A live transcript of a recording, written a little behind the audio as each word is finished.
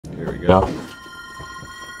we go.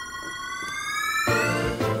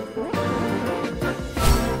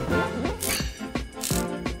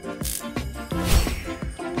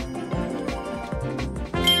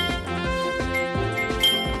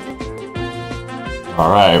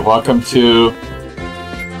 Alright, welcome to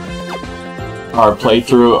our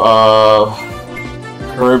playthrough of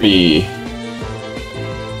Kirby.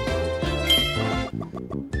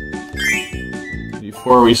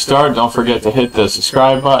 Before we start, don't forget to hit the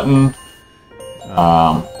subscribe button.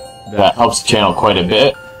 That helps the channel quite a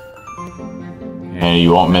bit. And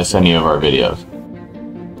you won't miss any of our videos.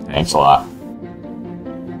 Thanks a lot.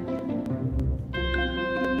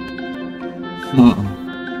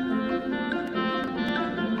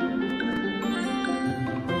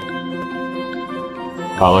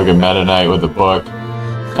 Oh, look at Meta Knight with the book.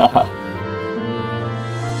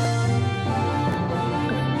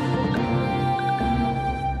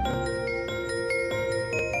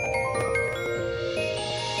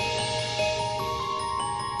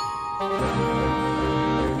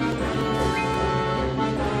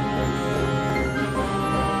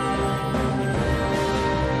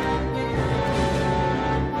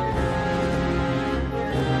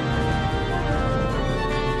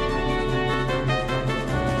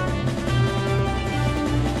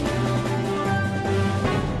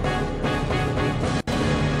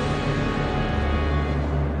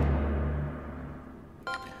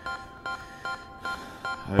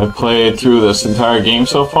 I've played through this entire game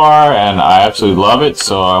so far, and I absolutely love it,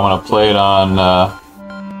 so I want to play it on,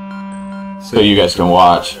 so you guys can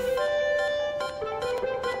watch.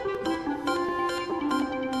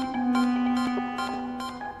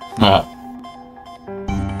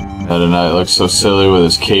 Meta Knight looks so silly with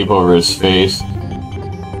his cape over his face.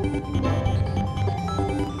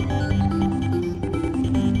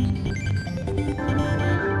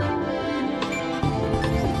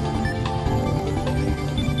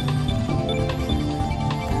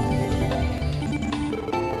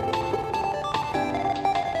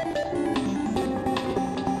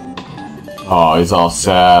 Oh, he's all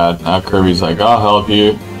sad. Now Kirby's like, I'll help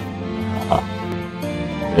you.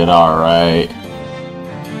 Did alright.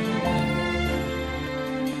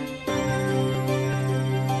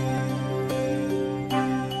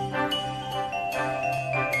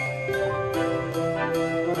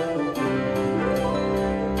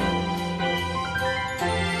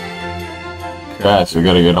 Okay, so we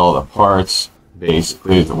gotta get all the parts,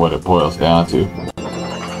 basically, is what it boils down to.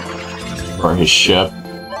 For his ship.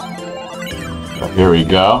 Here we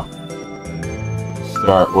go.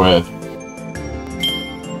 Start with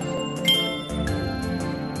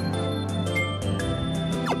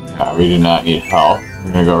we do not need help.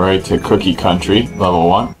 We're gonna go right to Cookie Country, level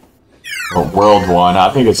 1. Or World 1. I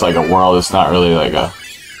think it's like a world, it's not really like a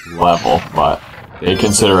level, but they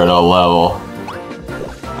consider it a level.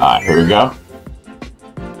 Alright, here we go.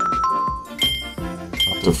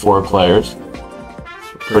 Up to 4 players.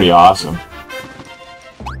 It's pretty awesome.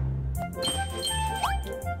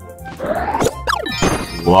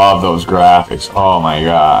 Love those graphics. Oh my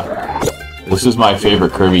god. This is my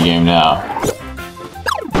favorite Kirby game now.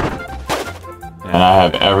 And I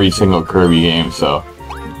have every single Kirby game, so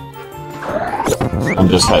it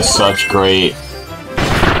just has such great...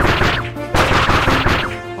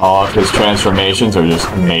 All of his transformations are just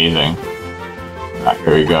amazing. Alright,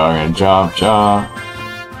 here we go. I'm gonna jump.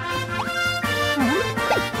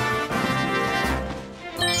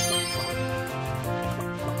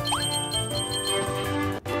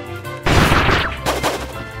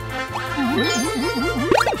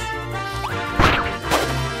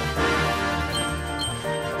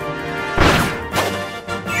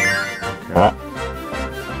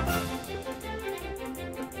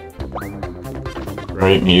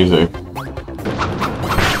 Great music.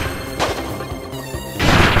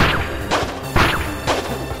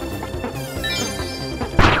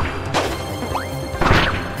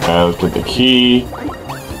 Okay, let's get the key.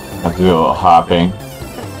 Have to do a little hopping.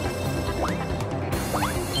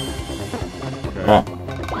 Okay.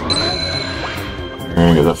 We're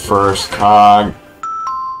gonna get the first cog.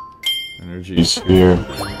 Energy sphere.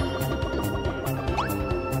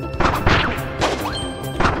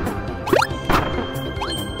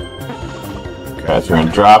 Okay, so we're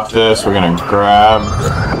gonna drop this, we're gonna grab,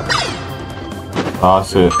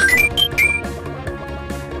 toss it.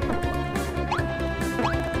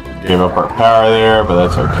 Gave up our power there, but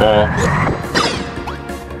that's okay.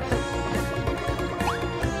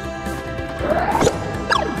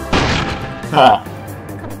 Ha!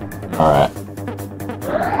 Alright.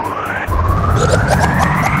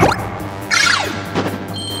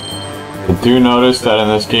 do notice that in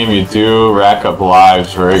this game you do rack up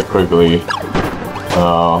lives very quickly.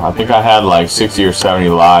 So I think I had like 60 or 70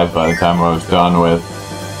 lives by the time I was done with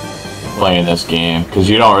playing this game, because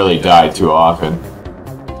you don't really die too often.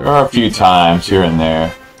 There are a few times here and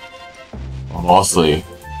there. Well, mostly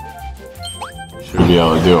should be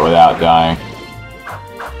able to do it without dying.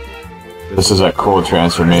 This is a cool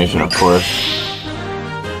transformation, of course.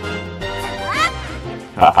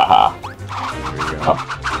 Hahaha. Here we go.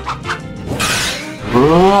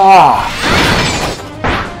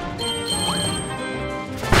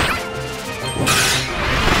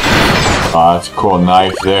 Oh, that's a cool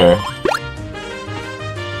knife there.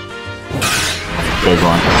 Big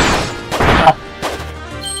one.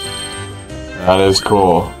 That is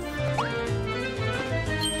cool.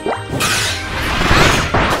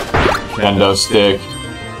 Kendo stick.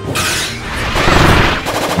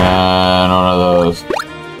 And one of those.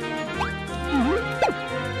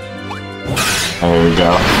 There we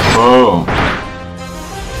go. Boom.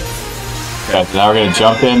 Okay, so now we're gonna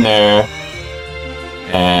jump in there.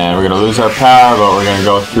 And we're gonna lose our power, but we're gonna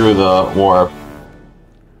go through the warp.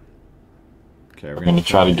 Okay, we're gonna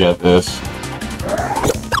try to get this.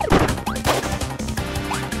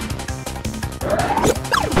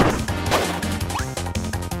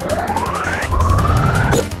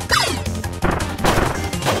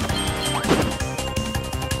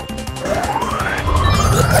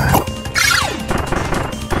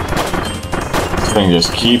 This thing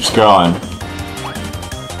just keeps going.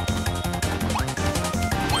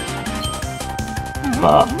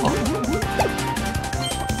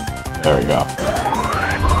 There we go.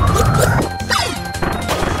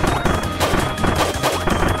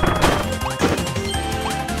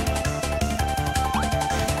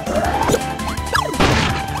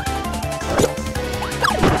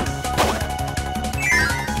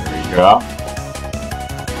 There you go.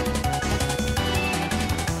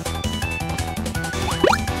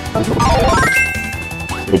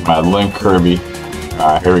 Take my Link Kirby.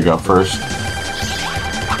 Alright, here we go first.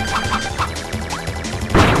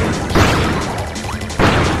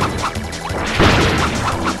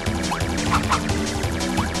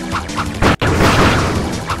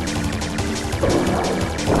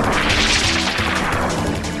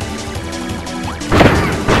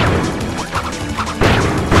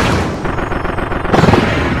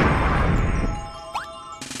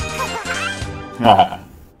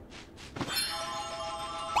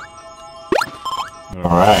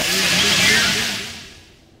 Alright.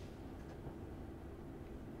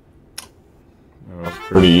 That was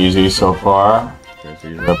pretty easy so far. Okay, so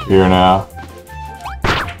you're up here now.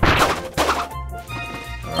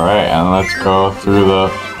 Alright, and let's go through the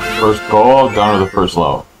first goal, down to the first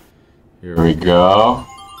level. Here we go.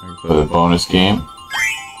 Play the bonus game.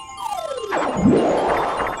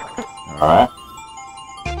 Alright.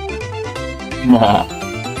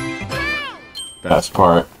 Best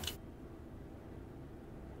part.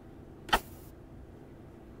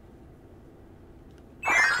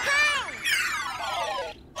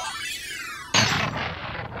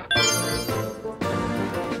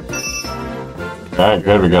 Okay,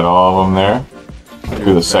 good. We got all of them there.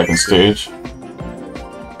 Do the second stage.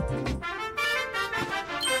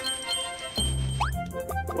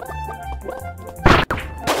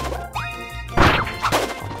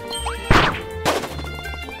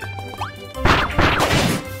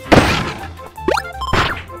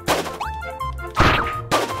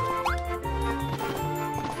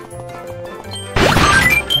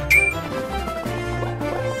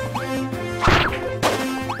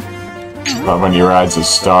 When he rides a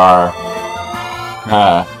star.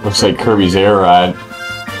 Looks like Kirby's air ride.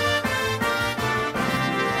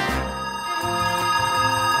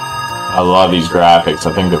 I love these graphics.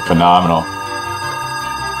 I think they're phenomenal.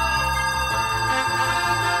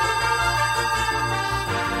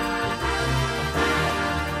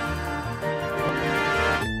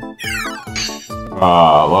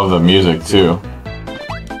 I love the music too.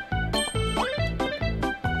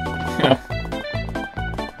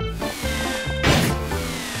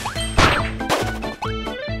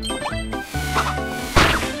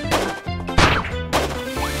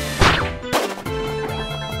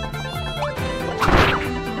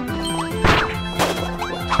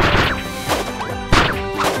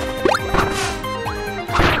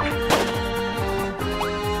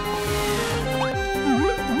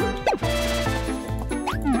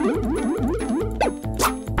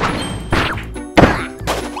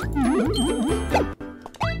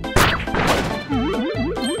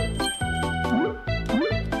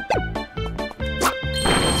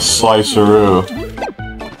 Sliceroo.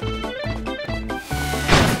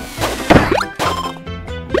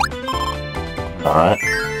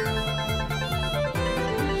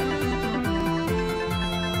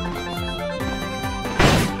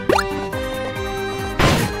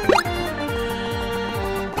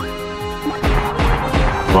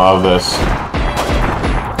 love this.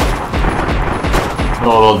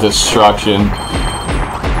 Total destruction.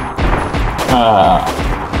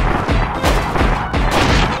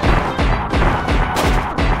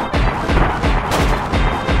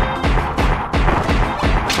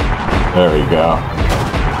 There we go.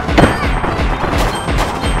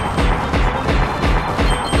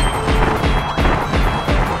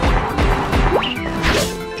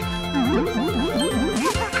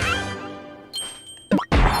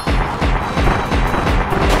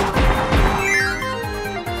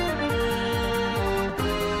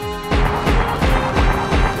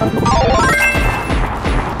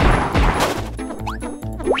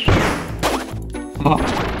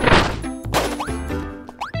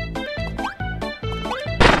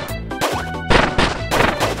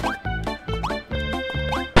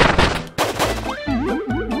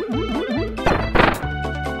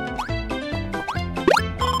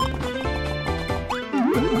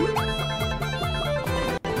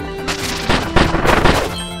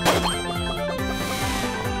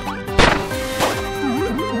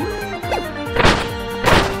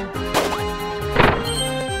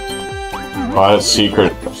 A lot of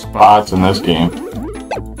secret spots in this game.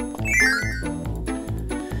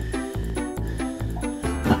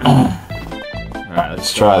 Alright,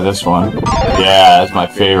 let's try this one. Yeah, that's my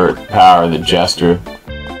favorite power, the Jester.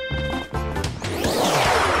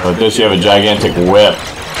 With this you have a gigantic whip.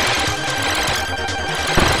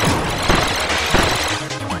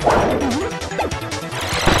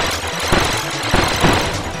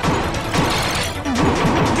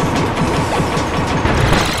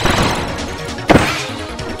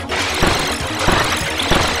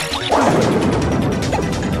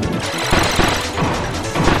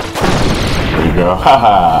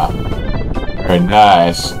 Haha! Very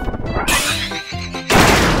nice. Get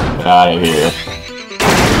out of here.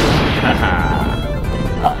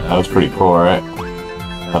 That was pretty cool, right?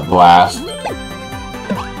 A blast.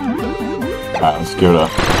 Alright, let's give it a...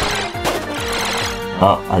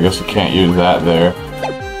 Oh, I guess we can't use that there.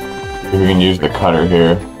 Maybe we can use the cutter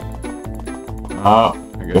here. Oh,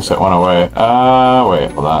 I guess that went away.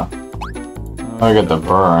 Wait, hold on. I got the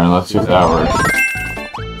burn. Let's see if that works.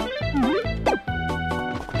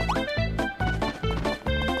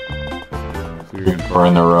 You can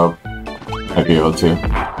burn the rope. Might be able to.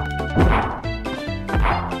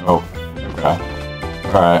 Oh, okay.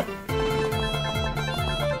 Alright.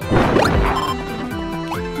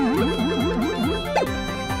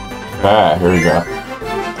 Okay, here we go.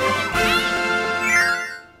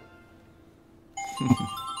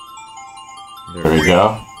 There we go.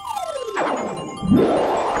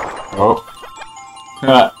 Oh.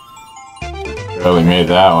 Barely made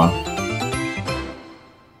that one.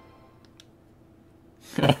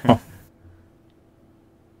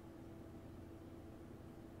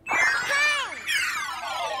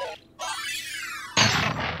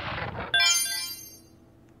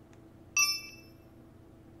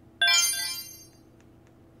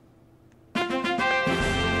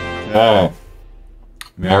 Okay.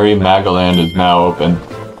 Merry Magaland is now open.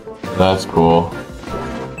 That's cool.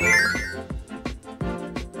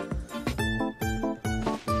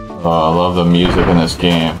 Oh, I love the music in this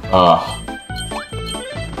game. Ugh.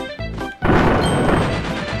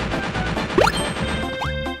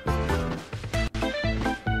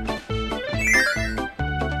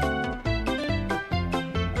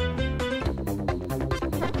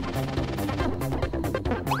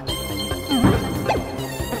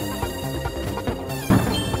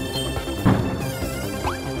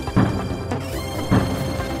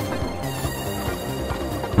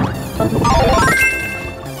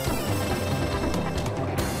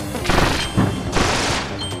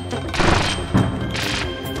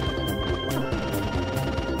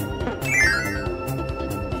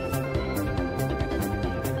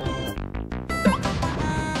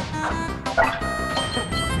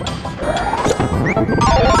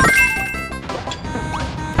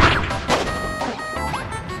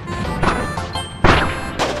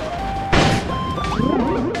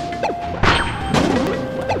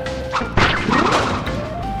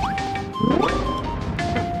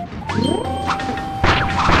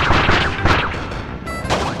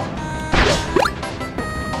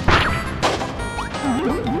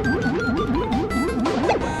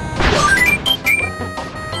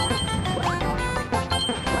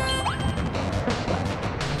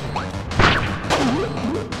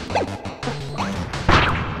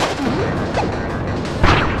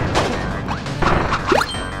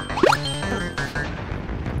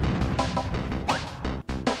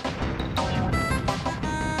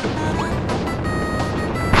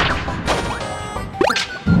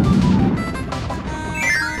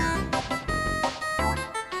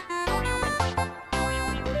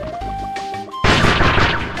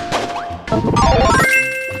 Yeah.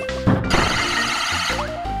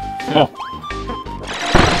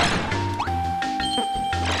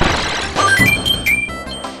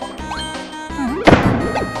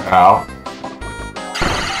 Ow.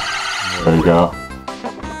 There we go.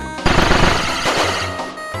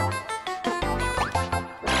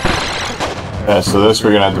 Yeah, so this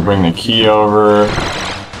we're gonna have to bring the key over.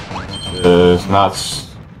 It's not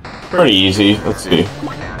pretty easy. Let's see. There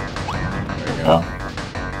we go.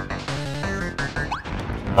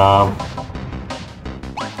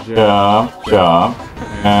 Jump, jump,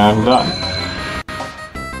 and done.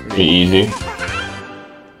 Pretty easy.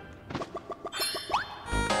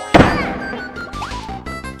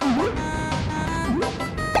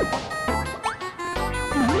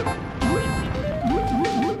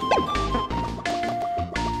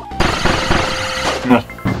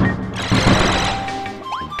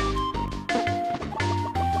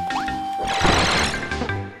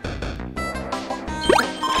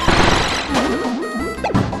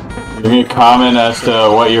 Give me a comment as to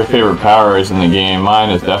what your favorite power is in the game. Mine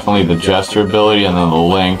is definitely the gesture ability, and then the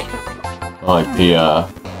link, like the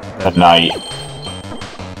at night.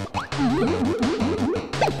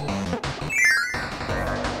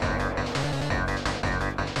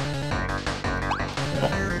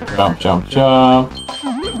 Jump, jump, jump.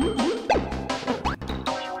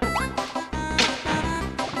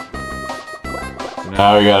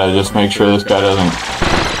 Now we gotta just make sure this guy doesn't.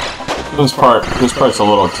 This part's a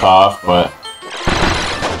little tough, but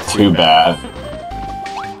too bad.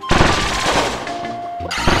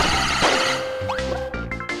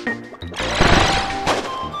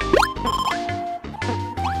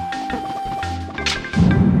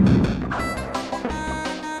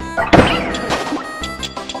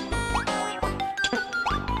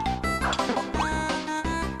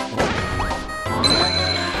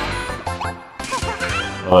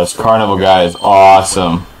 Oh, this carnival guy is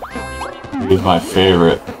awesome. He's my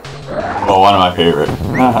favorite. Well, one of my favorite.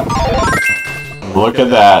 Look at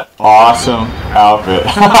that awesome outfit.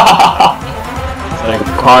 It's like a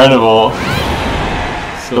carnival.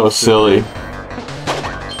 So silly.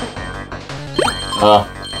 Alright,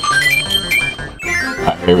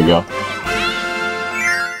 here we go.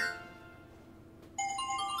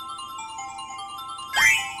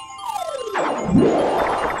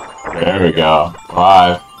 There we go.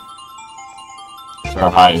 5. It's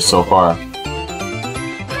our highest so far.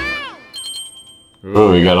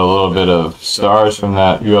 Ooh, we got a little bit of stars from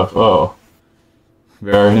that UFO.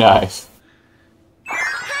 Very nice.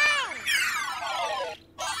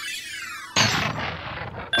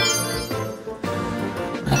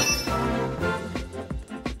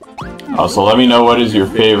 Also, let me know what is your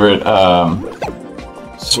favorite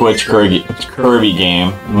Switch Kirby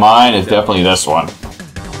game. Mine is definitely this one.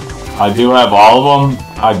 I do have all of them.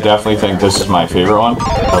 I definitely think this is my favorite one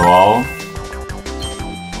of all of them.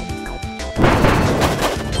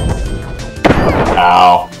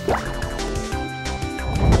 Ow.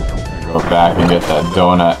 Go back and get that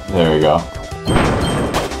donut. There we go.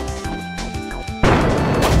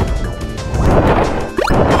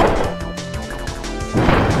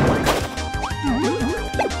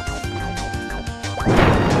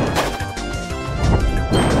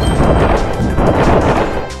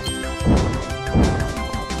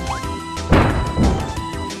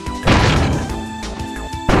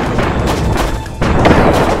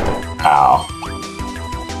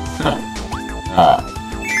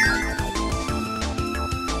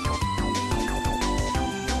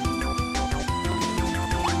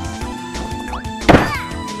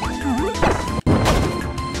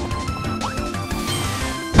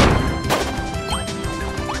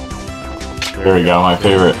 There we go, my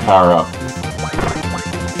favorite power-up.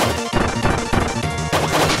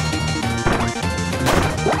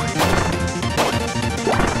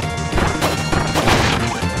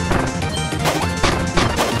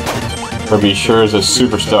 Kirby sure is a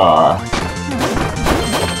superstar.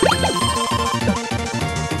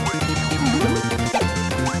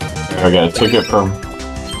 I got a ticket from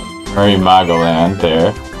Merry Magoland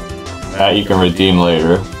there. That you can redeem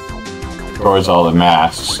later. Towards all the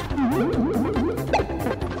masks.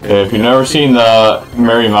 If you've never seen the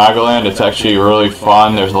Merry Magoland, it's actually really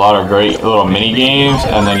fun. There's a lot of great little mini games,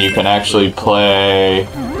 and then you can actually play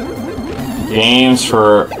games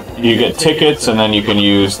for. You get tickets, and then you can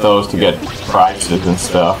use those to get prizes and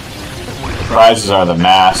stuff. Prizes are the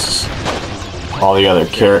masks, all the other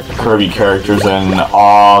Kirby characters, and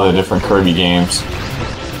all the different Kirby games.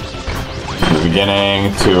 From the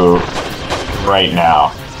beginning to right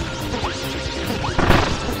now.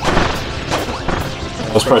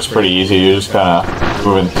 This part's pretty easy. You're just kind of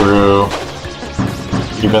moving through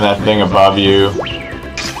Keeping that thing above you.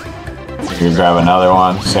 You can grab another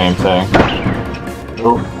one, same thing.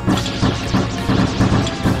 Ooh.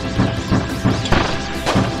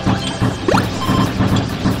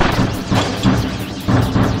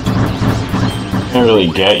 Can't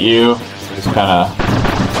really get you. It's kind of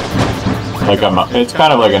like it's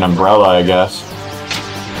kind of like an umbrella, I guess.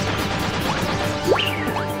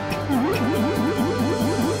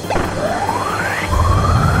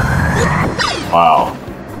 Wow.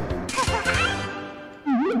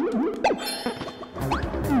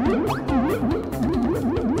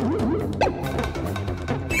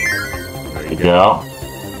 There you go.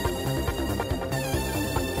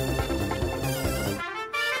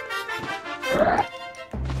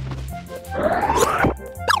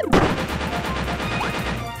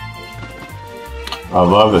 I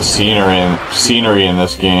love the scenery in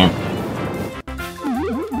this game.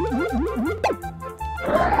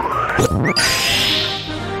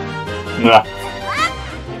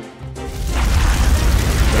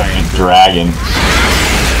 Giant dragon.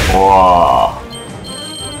 Whoa.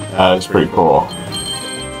 That is pretty cool.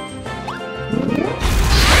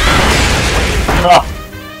 Ah.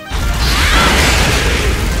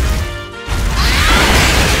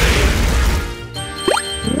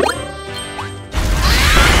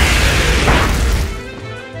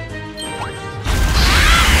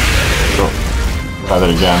 Try that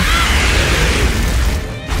again.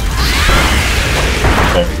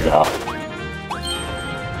 There we go.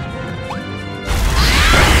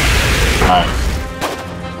 Nice.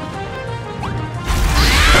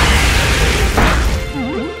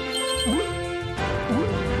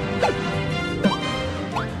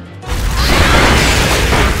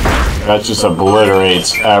 That just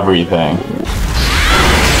obliterates everything.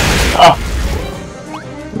 Oh.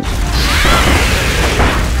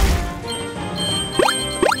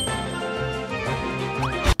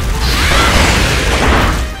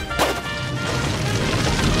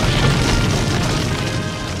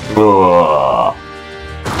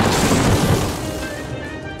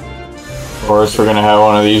 Of course, we're gonna have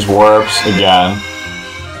one of these warps again.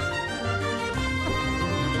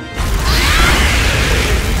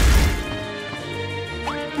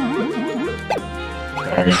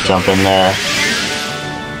 I'm gonna jump in there.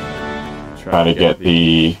 Try to get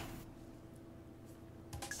the...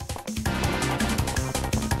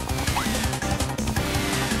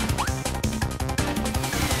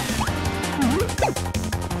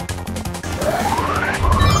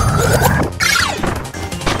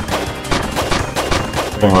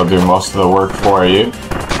 I think we'll do most of the work for you.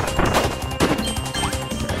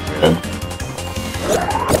 Good.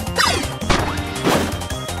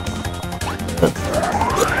 Good.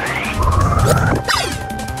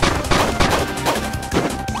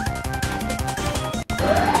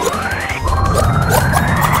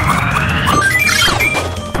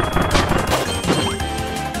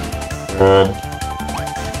 Good.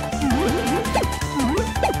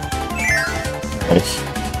 Nice.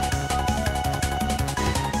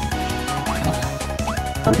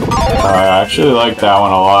 I actually like that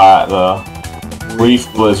one a lot, the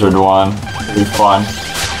Leaf Blizzard one. Pretty fun.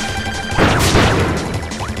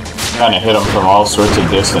 Kind of hit them from all sorts of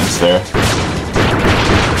distance there.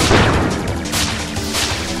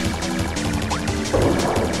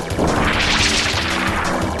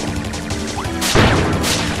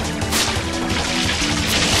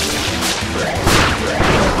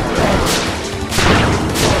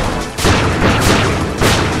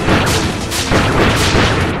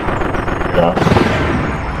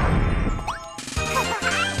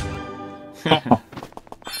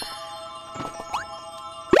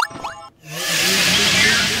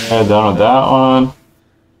 Yeah, done with that one.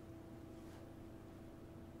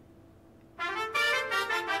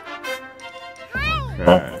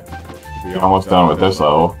 Okay. We're almost done with this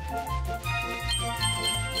level.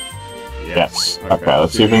 Yes. Okay,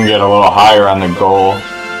 let's see if we can get a little higher on the goal.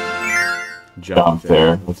 Jump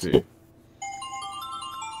there. Let's see.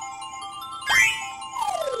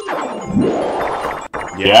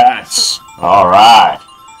 Yes! Alright!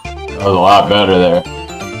 That was a lot better there.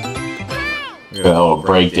 Look at that little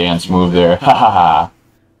breakdance move there. Ha ha ha!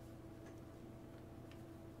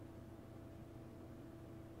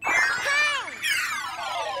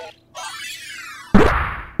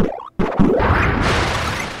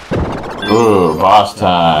 Ooh, boss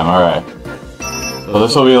time. Alright. So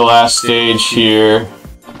this will be the last stage here.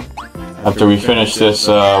 After we finish this,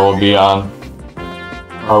 we'll be on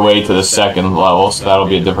our way to the second level, so that'll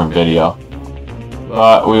be a different video.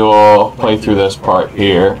 But we will play through this part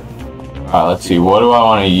here. Alright, let's see, what do I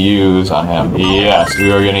want to use on him? Yes,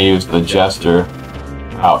 we are going to use the Jester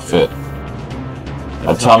outfit.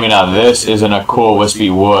 Now tell me now, this isn't a cool Wispy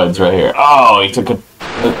Woods right here. Oh, he took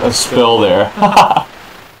a spill there.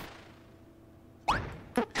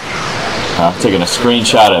 I'm taking a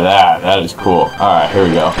screenshot of that. That is cool. Alright, here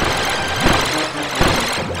we go.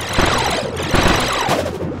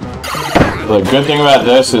 The good thing about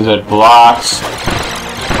this is it blocks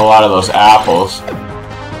a lot of those apples.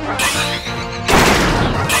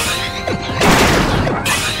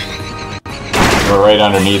 We're right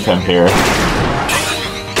underneath him here.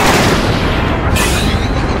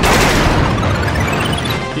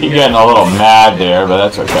 He's getting a little mad there, but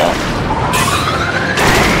that's okay.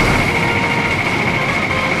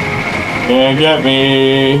 Can't get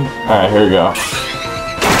me. Alright, here we go.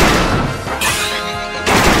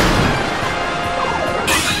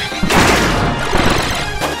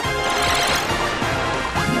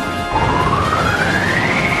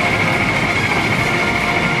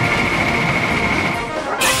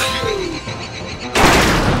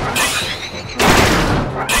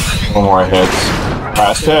 One more hits.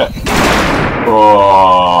 Last hit.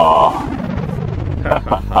 Oh.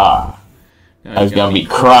 I was gonna be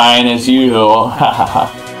crying as usual.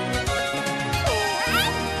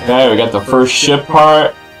 Okay, we got the first ship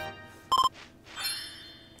part.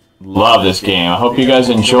 Love this game. I hope you guys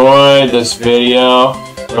enjoyed this video.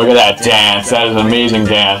 Look at that dance. That is an amazing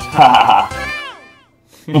dance.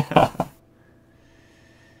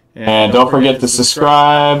 And don't forget to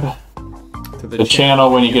subscribe to the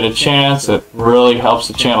channel when you get a chance. It really helps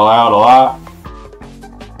the channel out a lot.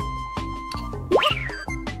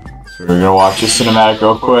 So we're gonna watch this cinematic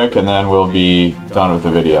real quick and then we'll be done with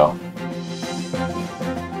the video.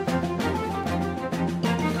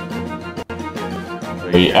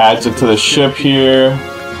 He adds it to the ship here.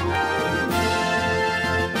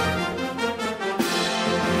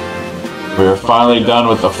 We're finally done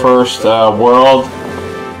with the first world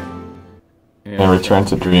and return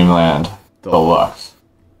to Dreamland Deluxe.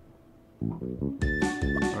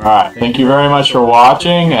 Alright, thank you very much for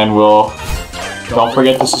watching, and don't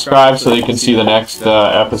forget to subscribe so you can see the next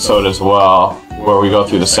episode as well, where we go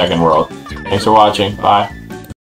through the second world. Thanks for watching. Bye.